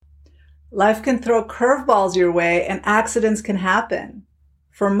Life can throw curveballs your way and accidents can happen.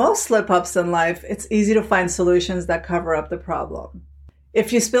 For most slip-ups in life, it's easy to find solutions that cover up the problem.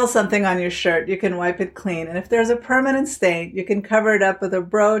 If you spill something on your shirt, you can wipe it clean, and if there's a permanent stain, you can cover it up with a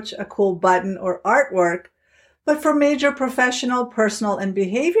brooch, a cool button, or artwork. But for major professional, personal, and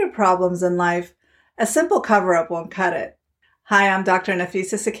behavior problems in life, a simple cover-up won't cut it. Hi, I'm Dr.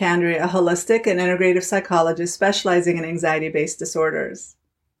 Nafisa Sikandri, a holistic and integrative psychologist specializing in anxiety-based disorders.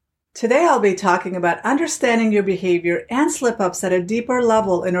 Today I'll be talking about understanding your behavior and slip-ups at a deeper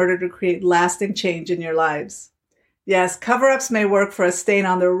level in order to create lasting change in your lives. Yes, cover-ups may work for a stain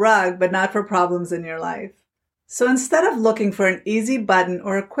on the rug, but not for problems in your life. So instead of looking for an easy button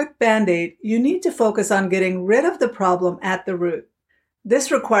or a quick band-aid, you need to focus on getting rid of the problem at the root. This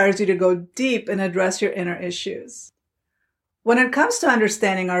requires you to go deep and address your inner issues. When it comes to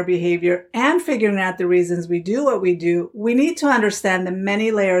understanding our behavior and figuring out the reasons we do what we do, we need to understand the many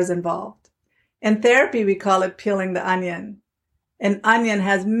layers involved. In therapy, we call it peeling the onion. An onion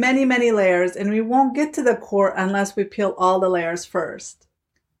has many, many layers, and we won't get to the core unless we peel all the layers first.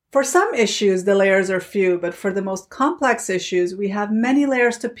 For some issues, the layers are few, but for the most complex issues, we have many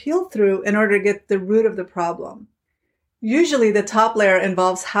layers to peel through in order to get the root of the problem. Usually, the top layer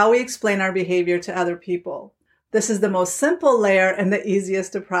involves how we explain our behavior to other people. This is the most simple layer and the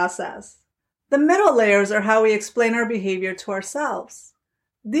easiest to process. The middle layers are how we explain our behavior to ourselves.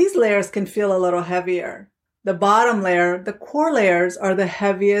 These layers can feel a little heavier. The bottom layer, the core layers, are the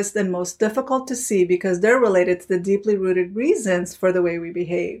heaviest and most difficult to see because they're related to the deeply rooted reasons for the way we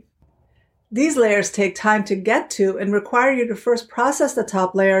behave. These layers take time to get to and require you to first process the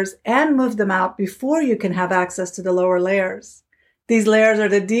top layers and move them out before you can have access to the lower layers. These layers are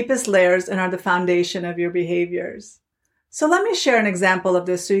the deepest layers and are the foundation of your behaviors. So let me share an example of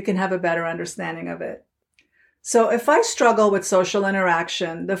this so you can have a better understanding of it. So if I struggle with social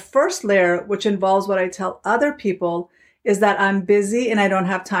interaction, the first layer, which involves what I tell other people, is that I'm busy and I don't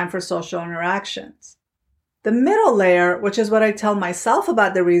have time for social interactions. The middle layer, which is what I tell myself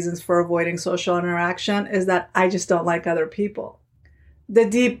about the reasons for avoiding social interaction, is that I just don't like other people. The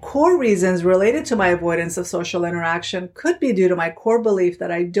deep core reasons related to my avoidance of social interaction could be due to my core belief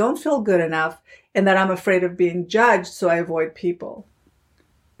that I don't feel good enough and that I'm afraid of being judged, so I avoid people.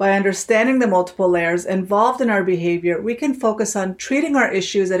 By understanding the multiple layers involved in our behavior, we can focus on treating our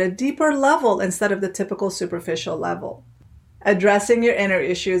issues at a deeper level instead of the typical superficial level. Addressing your inner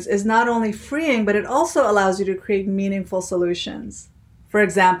issues is not only freeing, but it also allows you to create meaningful solutions. For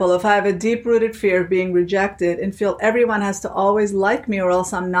example, if I have a deep-rooted fear of being rejected and feel everyone has to always like me or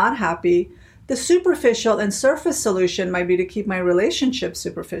else I'm not happy, the superficial and surface solution might be to keep my relationship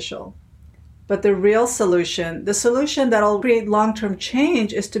superficial. But the real solution, the solution that'll create long-term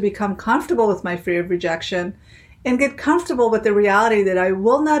change, is to become comfortable with my fear of rejection and get comfortable with the reality that I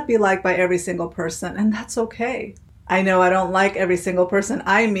will not be liked by every single person, and that's okay. I know I don't like every single person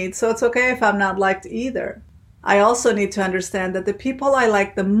I meet, so it's okay if I'm not liked either. I also need to understand that the people I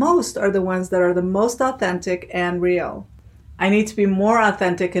like the most are the ones that are the most authentic and real. I need to be more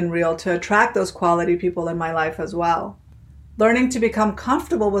authentic and real to attract those quality people in my life as well. Learning to become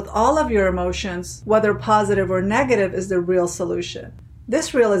comfortable with all of your emotions, whether positive or negative, is the real solution.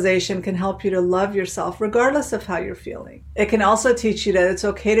 This realization can help you to love yourself regardless of how you're feeling. It can also teach you that it's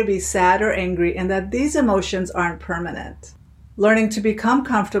okay to be sad or angry and that these emotions aren't permanent. Learning to become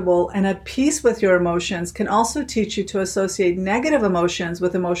comfortable and at peace with your emotions can also teach you to associate negative emotions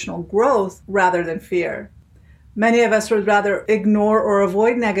with emotional growth rather than fear. Many of us would rather ignore or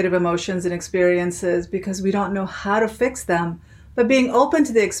avoid negative emotions and experiences because we don't know how to fix them, but being open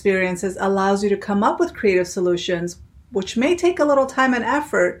to the experiences allows you to come up with creative solutions, which may take a little time and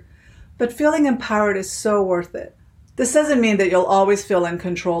effort, but feeling empowered is so worth it. This doesn't mean that you'll always feel in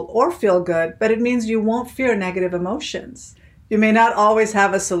control or feel good, but it means you won't fear negative emotions. You may not always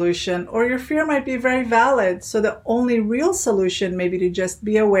have a solution, or your fear might be very valid, so the only real solution may be to just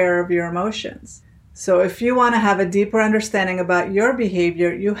be aware of your emotions. So if you want to have a deeper understanding about your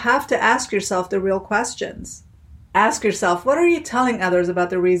behavior, you have to ask yourself the real questions. Ask yourself, what are you telling others about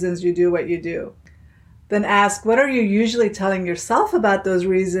the reasons you do what you do? Then ask, what are you usually telling yourself about those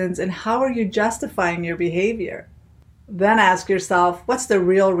reasons, and how are you justifying your behavior? Then ask yourself, what's the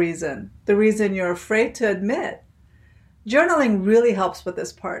real reason? The reason you're afraid to admit? Journaling really helps with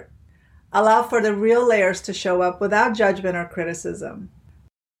this part. Allow for the real layers to show up without judgment or criticism.